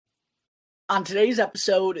On today's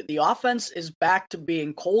episode, the offense is back to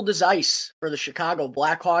being cold as ice for the Chicago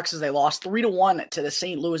Blackhawks as they lost 3-1 to the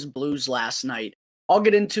St. Louis Blues last night. I'll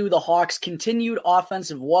get into the Hawks' continued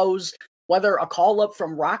offensive woes, whether a call-up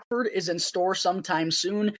from Rockford is in store sometime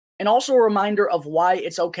soon, and also a reminder of why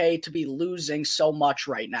it's okay to be losing so much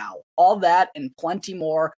right now. All that and plenty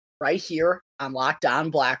more right here on Locked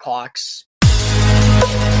On Blackhawks.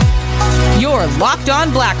 You're Locked On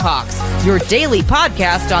Blackhawks, your daily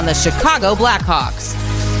podcast on the Chicago Blackhawks.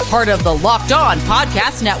 Part of the Locked On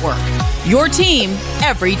Podcast Network, your team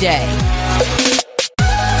every day.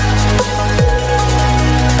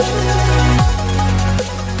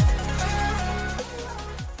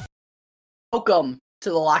 Welcome to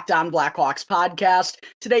the Locked On Blackhawks podcast.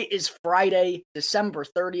 Today is Friday, December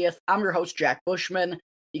 30th. I'm your host, Jack Bushman.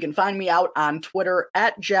 You can find me out on Twitter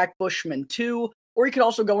at JackBushman2. Or you can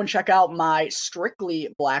also go and check out my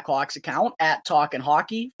Strictly Blackhawks account at Talkin'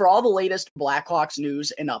 Hockey for all the latest Blackhawks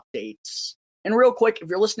news and updates. And real quick, if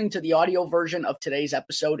you're listening to the audio version of today's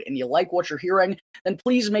episode and you like what you're hearing, then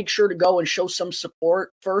please make sure to go and show some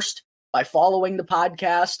support first by following the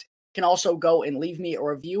podcast. You can also go and leave me a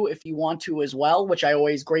review if you want to as well, which I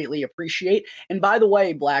always greatly appreciate. And by the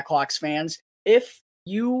way, Blackhawks fans, if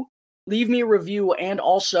you leave me a review and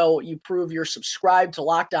also you prove you're subscribed to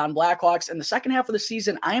Locked On Blackhawks, in the second half of the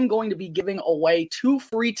season, I am going to be giving away 2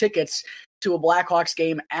 free tickets to a Blackhawks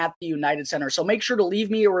game at the United Center. So make sure to leave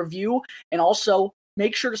me a review and also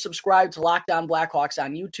make sure to subscribe to Locked On Blackhawks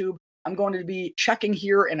on YouTube. I'm going to be checking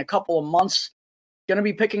here in a couple of months. Going to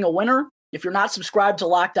be picking a winner. If you're not subscribed to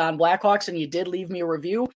Locked On Blackhawks and you did leave me a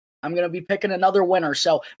review, I'm going to be picking another winner.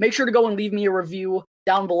 So make sure to go and leave me a review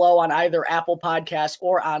down below on either Apple Podcasts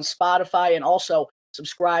or on Spotify, and also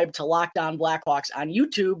subscribe to Locked On Blackhawks on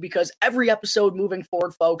YouTube, because every episode moving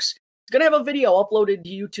forward, folks, is going to have a video uploaded to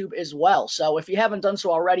YouTube as well. So if you haven't done so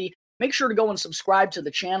already, make sure to go and subscribe to the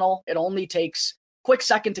channel. It only takes a quick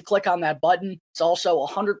second to click on that button. It's also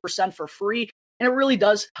 100% for free, and it really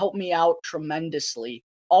does help me out tremendously.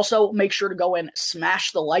 Also, make sure to go and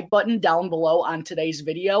smash the like button down below on today's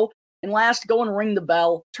video. And last, go and ring the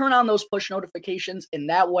bell, turn on those push notifications, and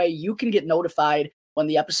that way you can get notified when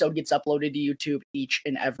the episode gets uploaded to YouTube each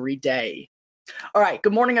and every day. All right,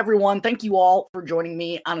 good morning, everyone. Thank you all for joining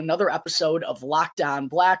me on another episode of Locked On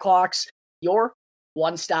Blackhawks, your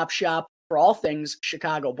one-stop shop for all things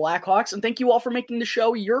Chicago Blackhawks. And thank you all for making the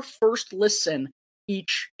show your first listen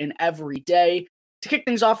each and every day. To kick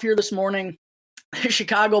things off here this morning, the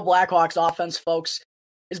Chicago Blackhawks offense, folks,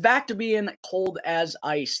 is back to being cold as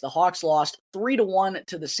ice. The Hawks lost 3-1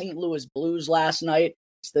 to the St. Louis Blues last night.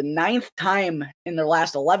 It's the 9th time in their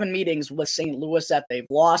last 11 meetings with St. Louis that they've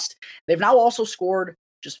lost. They've now also scored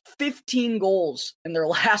just 15 goals in their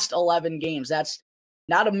last 11 games. That's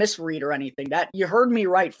not a misread or anything. That you heard me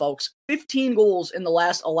right, folks. 15 goals in the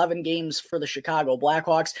last 11 games for the Chicago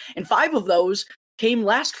Blackhawks, and 5 of those came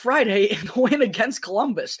last Friday in the win against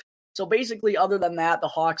Columbus. So basically, other than that, the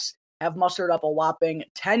Hawks have mustered up a whopping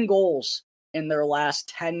 10 goals in their last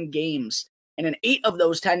 10 games. And in 8 of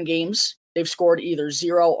those 10 games, they've scored either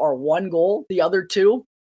 0 or 1 goal. The other 2,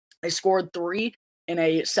 they scored 3 in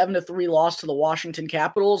a 7-3 loss to the Washington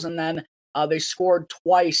Capitals, and then they scored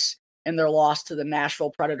twice in their loss to the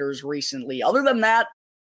Nashville Predators recently. Other than that,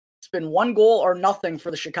 it's been 1 goal or nothing for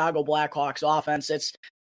the Chicago Blackhawks offense. It's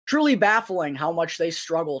truly baffling how much they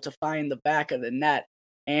struggle to find the back of the net.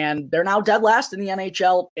 And they're now dead last in the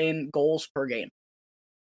NHL in goals per game.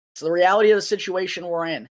 It's the reality of the situation we're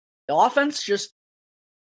in. The offense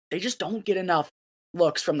they just don't get enough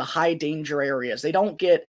looks from the high danger areas. They don't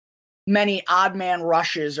get many odd man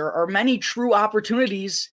rushes or many true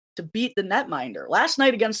opportunities to beat the netminder. Last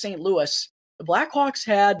night against St. Louis, the Blackhawks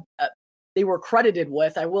they were credited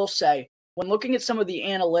with, I will say, when looking at some of the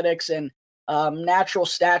analytics and natural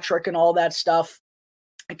stat trick and all that stuff,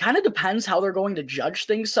 it kind of depends how they're going to judge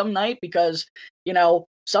things some night, because,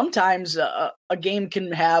 sometimes a game can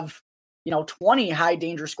have, 20 high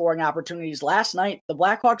danger scoring opportunities. Last night, the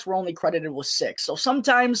Blackhawks were only credited with 6. So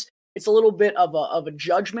sometimes it's a little bit of a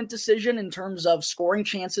judgment decision in terms of scoring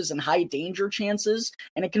chances and high danger chances.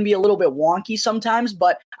 And it can be a little bit wonky sometimes,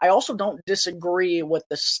 but I also don't disagree with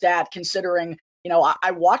the stat, considering,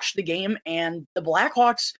 I watched the game and the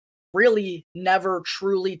Blackhawks really never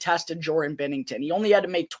truly tested Jordan Binnington. He only had to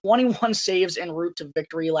make 21 saves en route to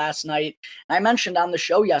victory last night. And I mentioned on the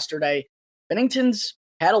show yesterday, Binnington's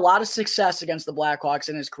had a lot of success against the Blackhawks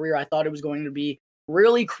in his career. I thought it was going to be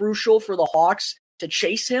really crucial for the Hawks to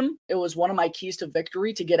chase him. It was one of my keys to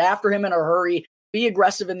victory, to get after him in a hurry, be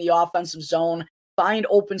aggressive in the offensive zone, find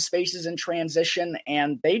open spaces in transition,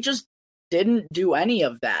 and they just didn't do any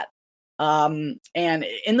of that. And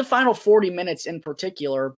in the final 40 minutes in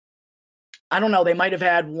particular, I don't know, they might have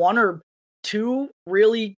had one or two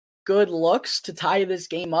really good looks to tie this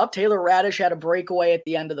game up. Taylor Radish had a breakaway at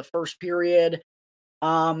the end of the first period.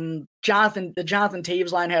 The Jonathan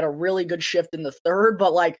Toews line had a really good shift in the third,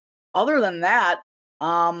 but like other than that,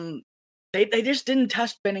 they just didn't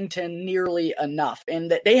test Binnington nearly enough.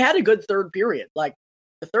 And they had a good third period. Like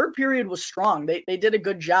the third period was strong. They did a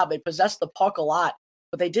good job. They possessed the puck a lot,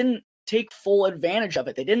 but they didn't take full advantage of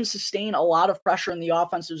it. They didn't sustain a lot of pressure in the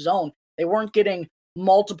offensive zone. They weren't getting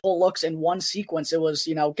multiple looks in one sequence. It was,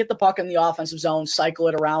 get the puck in the offensive zone, cycle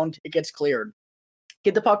it around, it gets cleared.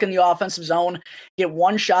 Get the puck in the offensive zone, get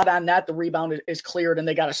one shot on net, the rebound is cleared, and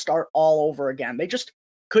they got to start all over again. They just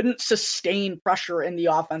couldn't sustain pressure in the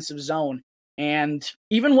offensive zone. And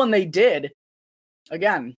even when they did,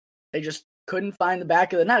 again, they just couldn't find the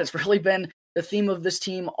back of the net. It's really been the theme of this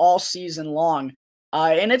team all season long.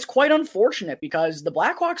 And it's quite unfortunate because the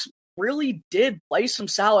Blackhawks really did play some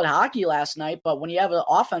solid hockey last night, but when you have an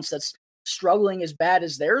offense that's struggling as bad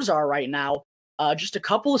as theirs are right now, just a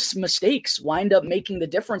couple of mistakes wind up making the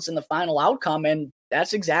difference in the final outcome, and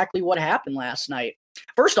that's exactly what happened last night.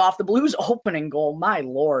 First off, the Blues' opening goal, my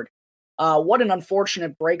lord. What an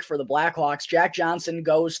unfortunate break for the Blackhawks. Jack Johnson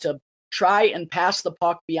goes to try and pass the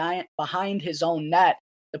puck behind his own net.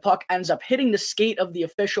 The puck ends up hitting the skate of the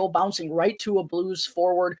official, bouncing right to a Blues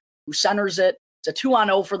forward who centers it. It's a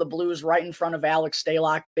 2-on-0 for the Blues right in front of Alex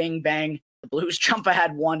Stalock. Bing, bang. The Blues jump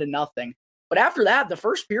ahead 1-0. But after that, the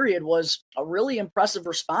first period was a really impressive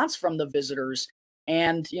response from the visitors.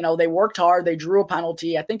 And, they worked hard. They drew a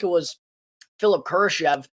penalty. I think it was Philip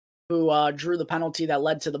Kurashev who drew the penalty that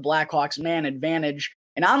led to the Blackhawks' man advantage.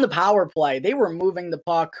 And on the power play, they were moving the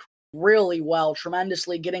puck really well,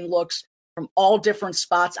 tremendously, getting looks from all different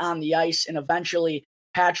spots on the ice. And eventually,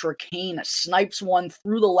 Patrick Kane snipes one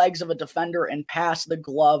through the legs of a defender and past the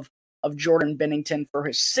glove of Jordan Binnington for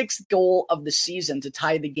his 6th goal of the season to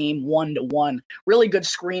tie the game 1-1. Really good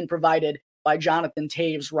screen provided by Jonathan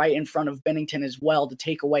Toews right in front of Binnington as well to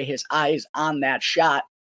take away his eyes on that shot.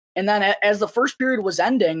 And then as the first period was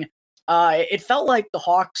ending, it felt like the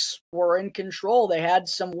Hawks were in control. They had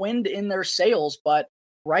some wind in their sails, but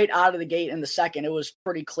right out of the gate in the second, it was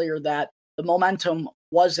pretty clear that the momentum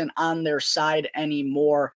wasn't on their side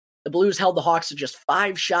anymore. The Blues held the Hawks to just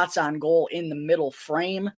 5 shots on goal in the middle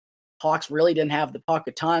frame. Hawks really didn't have the puck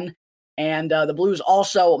a ton. And the Blues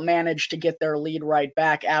also managed to get their lead right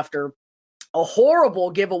back after a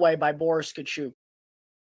horrible giveaway by Boris Katchouk.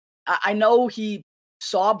 I know he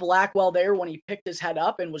saw Blackwell there when he picked his head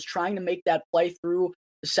up and was trying to make that play through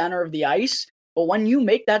the center of the ice. But when you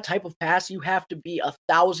make that type of pass, you have to be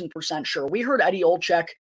 1,000% sure. We heard Eddie Olczyk.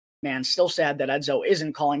 Man, still sad that Edzo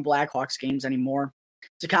isn't calling Blackhawks games anymore.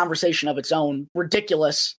 It's a conversation of its own.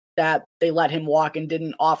 Ridiculous that they let him walk and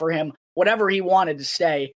didn't offer him whatever he wanted to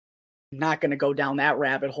stay. I'm not going to go down that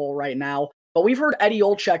rabbit hole right now. But we've heard Eddie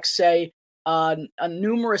Olczyk say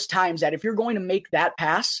numerous times that if you're going to make that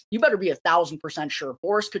pass, you better be 1,000% sure.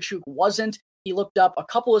 Boris Katchouk wasn't. He looked up a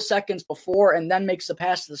couple of seconds before and then makes the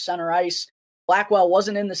pass to the center ice. Blackwell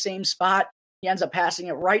wasn't in the same spot. He ends up passing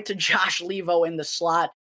it right to Josh Leivo in the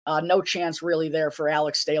slot. No chance really there for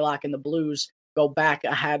Alex Stalock, and the Blues go back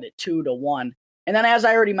ahead 2-1. And then, as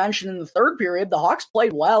I already mentioned in the third period, the Hawks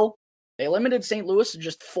played well. They limited St. Louis to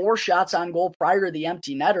just 4 shots on goal prior to the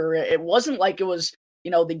empty netter. It wasn't like it was,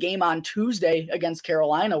 the game on Tuesday against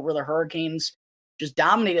Carolina where the Hurricanes just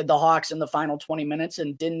dominated the Hawks in the final 20 minutes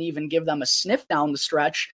and didn't even give them a sniff down the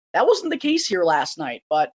stretch. That wasn't the case here last night,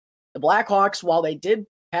 but the Blackhawks, while they did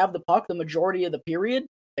have the puck the majority of the period,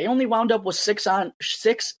 they only wound up with 6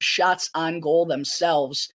 shots on goal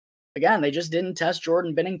themselves. Again, they just didn't test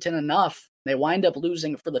Jordan Binnington enough. They wind up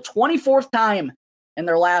losing for the 24th time in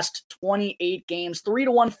their last 28 games,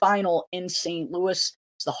 3-1 final in St. Louis.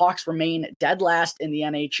 So the Hawks remain dead last in the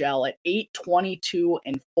NHL at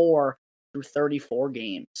 8-22-4 through 34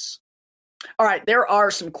 games. All right, there are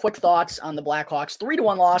some quick thoughts on the Blackhawks'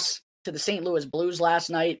 3-1 loss to the St. Louis Blues last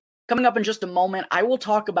night. Coming up in just a moment, I will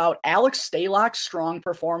talk about Alex Stalock's strong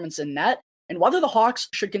performance in net and whether the Hawks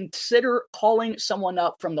should consider calling someone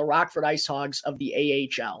up from the Rockford Ice Hogs of the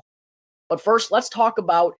AHL. But first, let's talk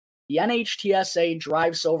about the NHTSA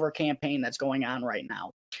Drive Silver campaign that's going on right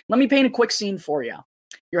now. Let me paint a quick scene for you.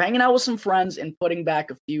 You're hanging out with some friends and putting back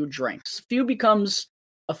a few drinks. A few becomes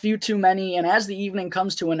a few too many, and as the evening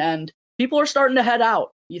comes to an end, people are starting to head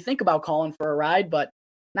out. You think about calling for a ride, but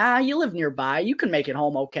nah, you live nearby. You can make it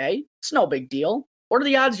home okay. It's no big deal. What are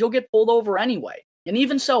the odds you'll get pulled over anyway? And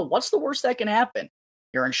even so, what's the worst that can happen?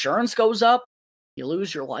 Your insurance goes up, you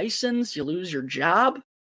lose your license, you lose your job,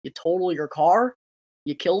 you total your car.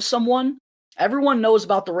 you kill someone. Everyone knows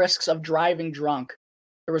about the risks of driving drunk.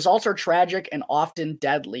 The results are tragic and often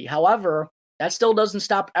deadly. However, that still doesn't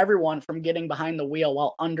stop everyone from getting behind the wheel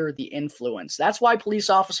while under the influence. That's why police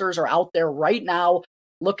officers are out there right now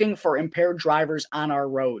looking for impaired drivers on our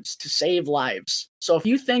roads to save lives. So if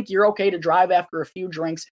you think you're okay to drive after a few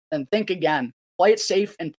drinks, then think again. Play it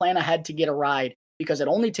safe and plan ahead to get a ride, because it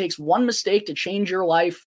only takes one mistake to change your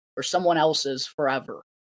life or someone else's forever.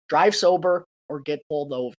 Drive sober or get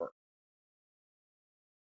pulled over.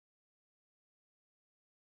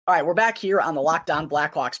 All right, we're back here on the Locked On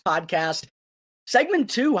Blackhawks podcast. Segment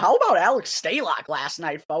 2, how about Alex Stalock last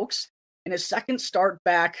night, folks? In his second start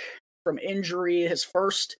back from injury, his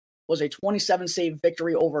first was a 27-save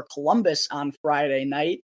victory over Columbus on Friday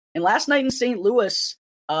night. And last night in St. Louis,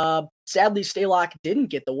 sadly, Stalock didn't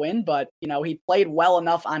get the win, but, he played well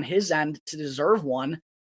enough on his end to deserve one.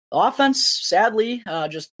 The offense, sadly,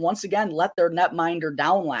 just once again let their netminder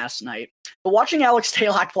down last night. But watching Alex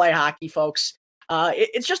Stalock play hockey, folks,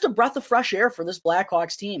 it's just a breath of fresh air for this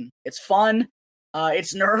Blackhawks team. It's fun.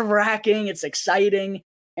 It's nerve-wracking. It's exciting.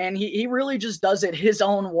 And he really just does it his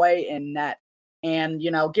own way in net. And,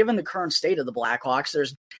 given the current state of the Blackhawks,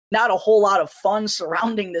 there's not a whole lot of fun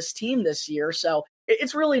surrounding this team this year. So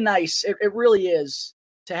it's really nice. It really is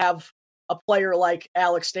to have a player like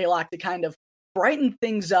Alex Stalock to kind of brighten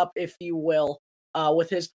things up, if you will, with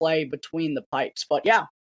his play between the pipes. But yeah,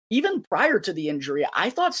 even prior to the injury, I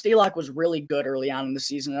thought Stalock was really good early on in the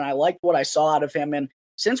season, and I liked what I saw out of him. And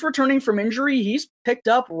since returning from injury, he's picked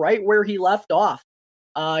up right where he left off.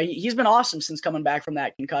 He's been awesome since coming back from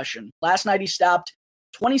that concussion. Last night, he stopped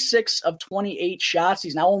 26 of 28 shots.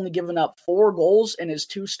 He's now only given up 4 goals in his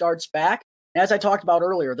 2 starts back. And as I talked about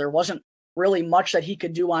earlier, there wasn't really much that he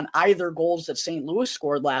could do on either goals that St. Louis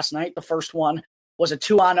scored last night. The first one was a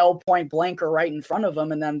 2-on-0 point blanker right in front of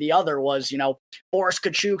him. And then the other was, Boris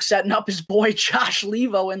Tkachuk setting up his boy Josh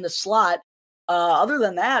Leivo in the slot. Other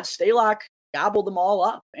than that, Stalock gobbled them all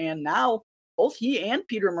up. And now both he and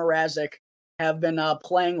Peter Mrazek have been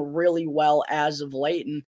playing really well as of late.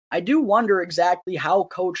 And I do wonder exactly how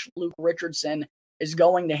Coach Luke Richardson is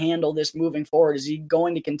going to handle this moving forward. Is he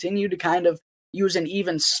going to continue to kind of use an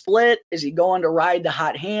even split? Is he going to ride the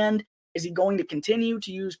hot hand? Is he going to continue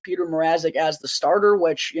to use Peter Mrazek as the starter,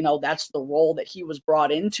 which, that's the role that he was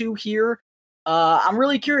brought into here? I'm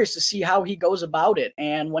really curious to see how he goes about it.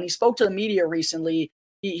 And when he spoke to the media recently,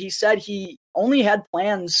 he said he only had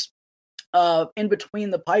plans in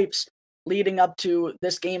between the pipes leading up to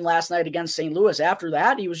this game last night against St. Louis. After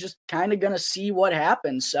that, he was just kind of going to see what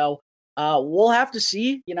happens. So we'll have to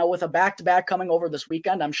see, with a back-to-back coming over this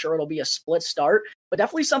weekend. I'm sure it'll be a split start, but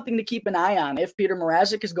definitely something to keep an eye on. If Peter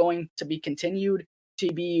Mrazek is going to be continued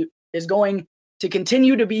to be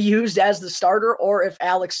used as the starter, or if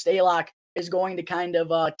Alex Stalock is going to kind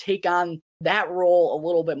of take on that role a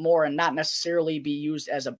little bit more and not necessarily be used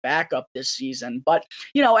as a backup this season. But,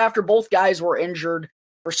 after both guys were injured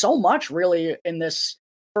for so much really in this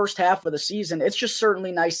first half of the season, it's just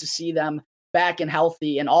certainly nice to see them back and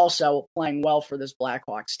healthy and also playing well for this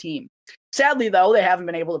Blackhawks team. Sadly, though, they haven't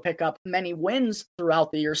been able to pick up many wins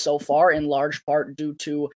throughout the year so far, in large part due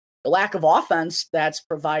to the lack of offense that's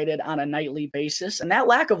provided on a nightly basis. And that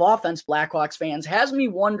lack of offense, Blackhawks fans, has me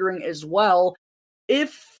wondering as well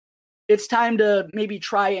if it's time to maybe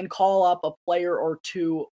try and call up a player or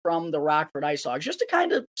two from the Rockford Ice Hogs just to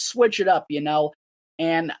kind of switch it up,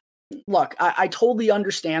 And look, I totally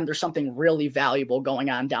understand there's something really valuable going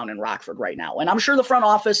on down in Rockford right now. And I'm sure the front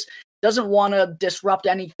office doesn't want to disrupt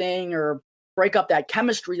anything or break up that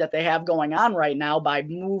chemistry that they have going on right now by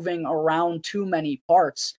moving around too many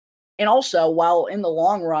parts. And also, while in the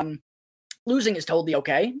long run, losing is totally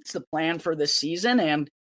okay. It's the plan for this season. And,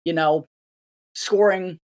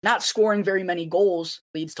 not scoring very many goals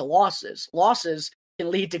leads to losses. Losses can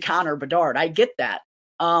lead to Connor Bedard. I get that.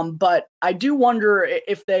 But I do wonder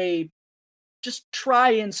if they just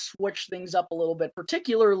try and switch things up a little bit,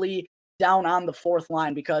 particularly down on the fourth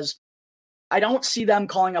line, because I don't see them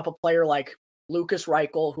calling up a player like Lucas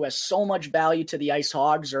Reichel, who has so much value to the Ice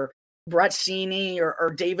Hogs, or Brett Seney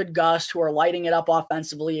or David Gust, who are lighting it up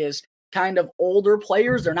offensively as kind of older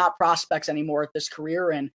players. They're not prospects anymore at this career.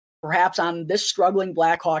 And perhaps on this struggling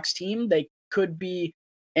Blackhawks team, they could be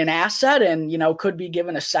an asset and, could be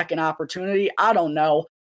given a second opportunity. I don't know.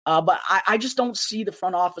 But I just don't see the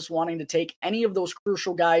front office wanting to take any of those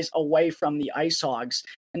crucial guys away from the Ice Hogs.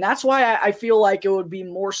 And that's why I feel like it would be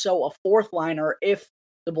more so a fourth liner if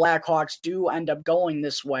the Blackhawks do end up going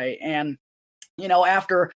this way. And,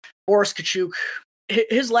 after Boris Tkachuk,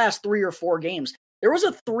 his last 3 or 4 games, there was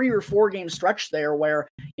a 3 or 4 game stretch there where,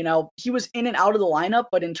 he was in and out of the lineup,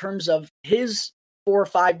 but in terms of his 4 or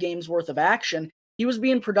 5 games worth of action, he was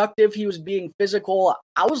being productive. He was being physical.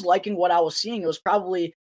 I was liking what I was seeing. It was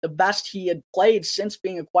probably the best he had played since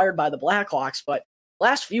being acquired by the Blackhawks. But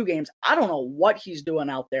last few games, I don't know what he's doing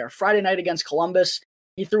out there. Friday night against Columbus,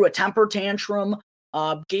 he threw a temper tantrum,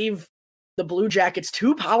 gave the Blue Jackets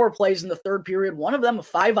 2 power plays in the third period, one of them a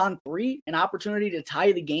 5-on-3, an opportunity to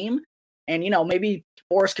tie the game. And, maybe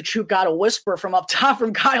Boris Katchouk got a whisper from up top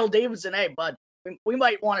from Kyle Davidson, hey, bud, we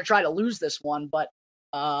might want to try to lose this one. But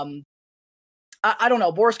I don't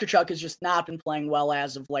know. Boris Katchouk has just not been playing well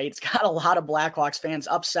as of late. It's got a lot of Blackhawks fans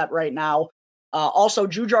upset right now. Also,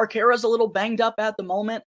 Jujhar Khaira's a little banged up at the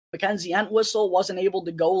moment. Mackenzie Entwistle wasn't able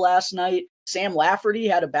to go last night. Sam Lafferty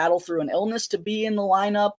had a battle through an illness to be in the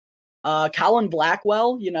lineup. Colin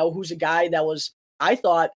Blackwell, who's a guy that was, I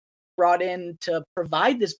thought, brought in to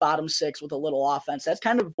provide this bottom six with a little offense. That's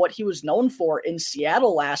kind of what he was known for in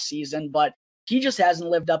Seattle last season, but he just hasn't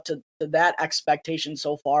lived up to that expectation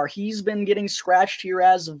so far. He's been getting scratched here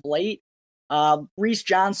as of late. Reese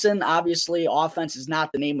Johnson, obviously, offense is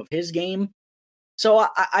not the name of his game. So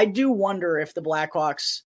I do wonder if the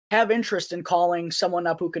Blackhawks have interest in calling someone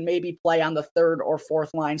up who can maybe play on the third or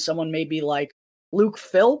fourth line, someone maybe like Luke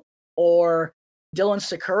Phil or Dylan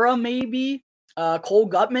Sakura maybe. Cole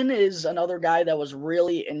Gutman is another guy that was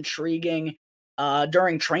really intriguing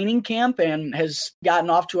during training camp and has gotten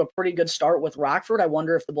off to a pretty good start with Rockford. I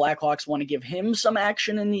wonder if the Blackhawks want to give him some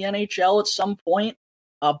action in the NHL at some point.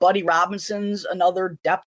 Buddy Robinson's another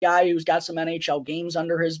depth guy who's got some NHL games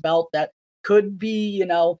under his belt that could be,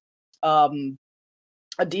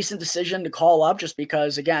 a decent decision to call up just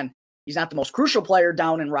because, again, he's not the most crucial player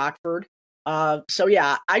down in Rockford. So,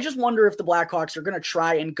 yeah, I just wonder if the Blackhawks are going to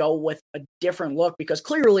try and go with a different look because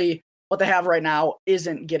clearly what they have right now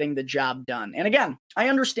isn't getting the job done. And again, I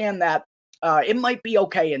understand that it might be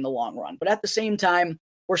okay in the long run, but at the same time,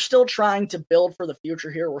 we're still trying to build for the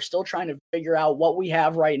future here. We're still trying to figure out what we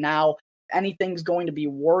have right now. Anything's going to be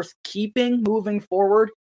worth keeping moving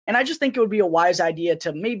forward. And I just think it would be a wise idea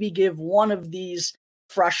to maybe give one of these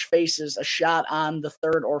fresh faces a shot on the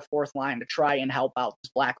third or fourth line to try and help out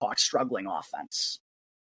this Blackhawks struggling offense.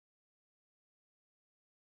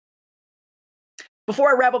 Before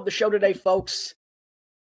I wrap up the show today, folks,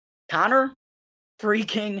 Connor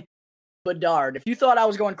freaking Bedard. If you thought I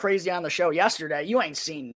was going crazy on the show yesterday, you ain't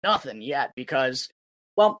seen nothing yet because,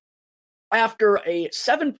 well, after a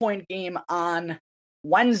 7-point game on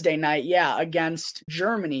Wednesday night, against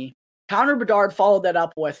Germany, Connor Bedard followed that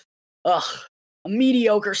up with, a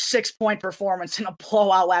mediocre 6-point performance in a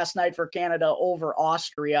blowout last night for Canada over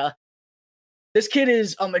Austria. This kid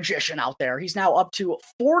is a magician out there. He's now up to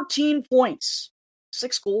 14 points,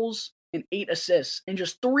 6 goals, and 8 assists in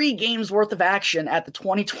just 3 games worth of action at the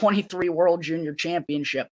 2023 World Junior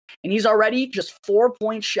Championship. And he's already just 4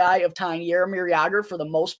 points shy of tying Jaromir Jagr for the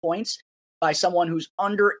most points by someone who's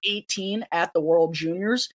under 18 at the World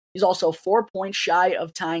Juniors. He's also 4 points shy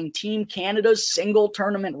of tying Team Canada's single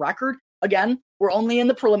tournament record. Again, we're only in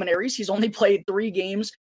the preliminaries. He's only played 3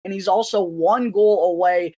 games, and he's also 1 goal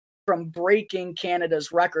away from breaking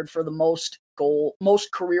Canada's record for the most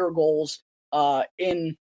career goals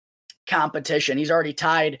in competition. He's already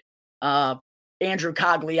tied Andrew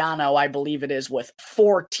Cogliano, I believe it is, with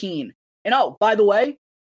 14. And by the way,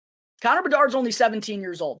 Connor Bedard's only 17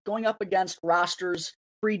 years old, going up against rosters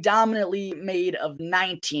predominantly made of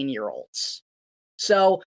 19-year-olds.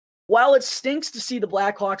 So while it stinks to see the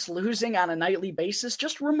Blackhawks losing on a nightly basis,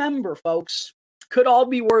 just remember, folks, could all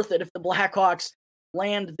be worth it if the Blackhawks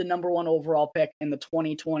land the number 1 overall pick in the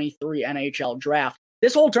 2023 NHL draft.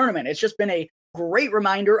 This whole tournament, it's just been a great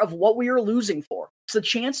reminder of what we are losing for. It's a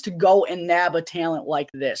chance to go and nab a talent like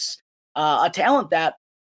this. A talent that,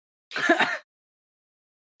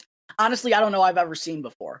 honestly, I don't know I've ever seen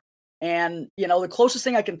before. And, the closest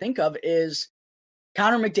thing I can think of is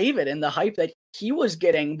Connor McDavid and the hype that he was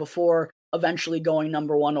getting before eventually going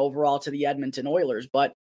number 1 overall to the Edmonton Oilers.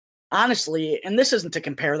 But honestly, and this isn't to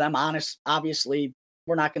compare them, obviously,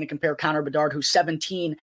 we're not going to compare Connor Bedard, who's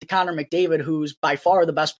 17, to Connor McDavid, who's by far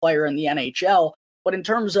the best player in the NHL. But in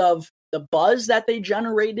terms of the buzz that they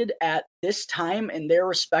generated at this time in their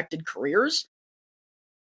respected careers,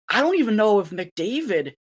 I don't even know if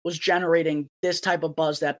McDavid was generating this type of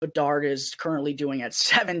buzz that Bedard is currently doing at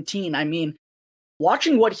 17. I mean,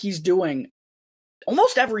 watching what he's doing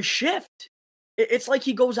almost every shift, it's like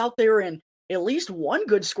he goes out there and at least one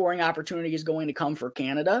good scoring opportunity is going to come for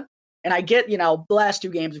Canada. And I get, the last 2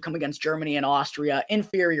 games have come against Germany and Austria,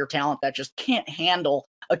 inferior talent that just can't handle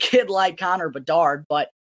a kid like Connor Bedard. But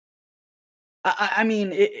I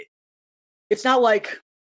mean, it's not like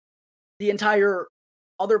the entire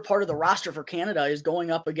other part of the roster for Canada is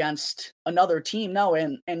going up against another team. No,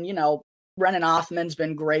 and you know, Brennan Othman's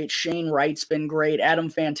been great. Shane Wright's been great. Adam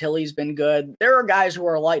Fantilli's been good. There are guys who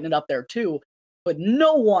are lighting it up there too, but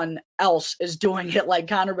no one else is doing it like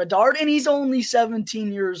Connor Bedard, and he's only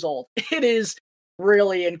 17 years old. It is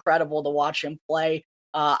really incredible to watch him play.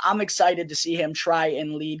 I'm excited to see him try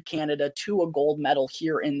and lead Canada to a gold medal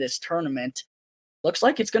here in this tournament. Looks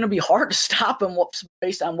like it's going to be hard to stop him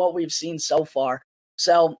based on what we've seen so far.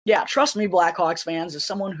 So, yeah, trust me, Blackhawks fans, as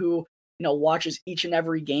someone who, you know, watches each and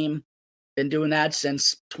every game, been doing that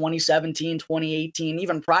since 2017, 2018,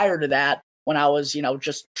 even prior to that, when I was, you know,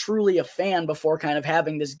 just truly a fan before kind of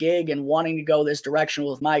having this gig and wanting to go this direction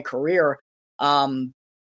with my career. I've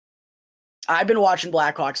been watching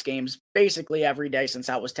Blackhawks games basically every day since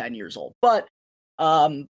I was 10 years old. But,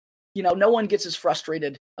 you know, no one gets as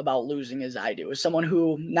frustrated about losing as I do. As someone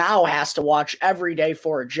who now has to watch every day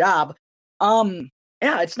for a job,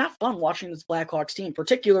 yeah, it's not fun watching this Blackhawks team,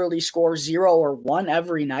 particularly score 0 or 1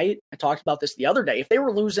 every night. I talked about this the other day. If they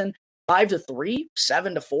were losing 5-3,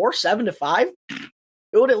 7-4, 7-5, it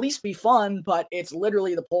would at least be fun, but it's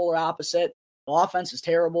literally the polar opposite. The offense is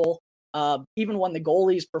terrible. Even when the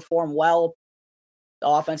goalies perform well, the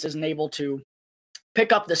offense isn't able to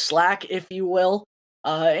pick up the slack, if you will.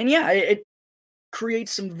 And yeah, it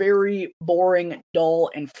creates some very boring, dull,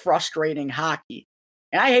 and frustrating hockey.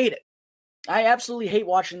 And I hate it. I absolutely hate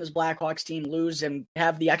watching this Blackhawks team lose and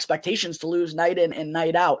have the expectations to lose night in and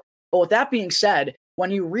night out. But with that being said, when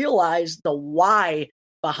you realize the why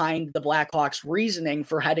behind the Blackhawks' reasoning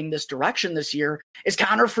for heading this direction this year is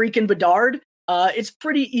Connor freaking Bedard, it's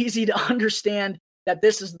pretty easy to understand that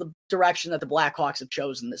this is the direction that the Blackhawks have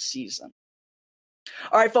chosen this season.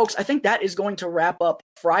 All right, folks, I think that is going to wrap up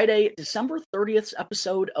Friday, December 30th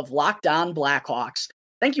episode of Locked On Blackhawks.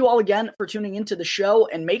 Thank you all again for tuning into the show,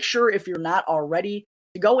 and make sure, if you're not already,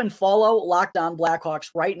 to go and follow Locked On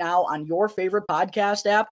Blackhawks right now on your favorite podcast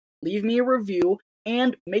app. Leave me a review,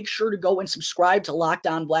 and make sure to go and subscribe to Locked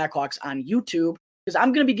On Blackhawks on YouTube, because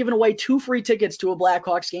I'm going to be giving away 2 free tickets to a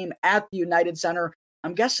Blackhawks game at the United Center.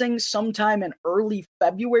 I'm guessing sometime in early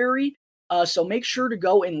February. So make sure to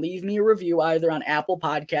go and leave me a review either on Apple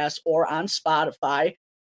Podcasts or on Spotify.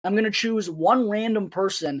 I'm going to choose one random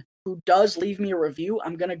person who does leave me a review.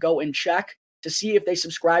 I'm going to go and check to see if they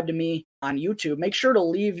subscribe to me on YouTube. Make sure to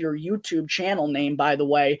leave your YouTube channel name, by the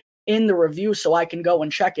way, in the review so I can go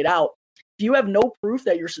and check it out. If you have no proof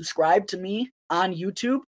that you're subscribed to me on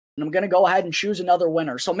YouTube, and I'm going to go ahead and choose another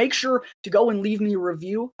winner. So make sure to go and leave me a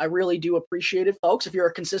review. I really do appreciate it, folks. If you're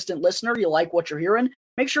a consistent listener, you like what you're hearing,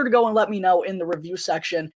 make sure to go and let me know in the review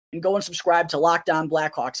section and go and subscribe to Locked On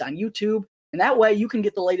Blackhawks on YouTube. And that way you can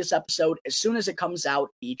get the latest episode as soon as it comes out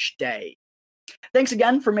each day. Thanks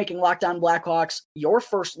again for making Locked On Blackhawks your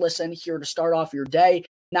first listen here to start off your day.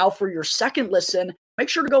 Now for your second listen, make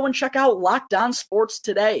sure to go and check out Locked On Sports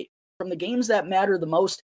Today. From the games that matter the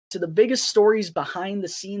most to the biggest stories behind the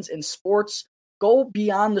scenes in sports, go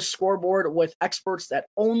beyond the scoreboard with experts that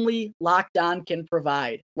only Locked On can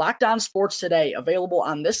provide. Locked On Sports Today, available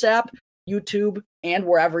on this app, YouTube, and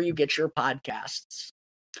wherever you get your podcasts.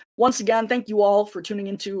 Once again, thank you all for tuning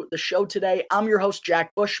into the show today. I'm your host,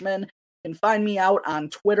 Jack Bushman. You can find me out on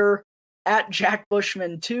Twitter at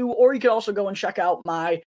JackBushman2, or you can also go and check out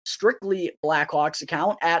my Strictly Blackhawks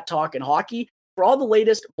account at Talkin' Hockey for all the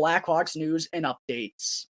latest Blackhawks news and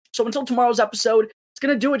updates. So until tomorrow's episode, it's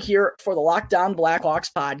going to do it here for the Locked On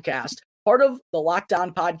Blackhawks podcast, part of the Locked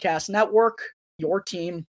On Podcast Network, your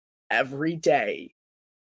team every day.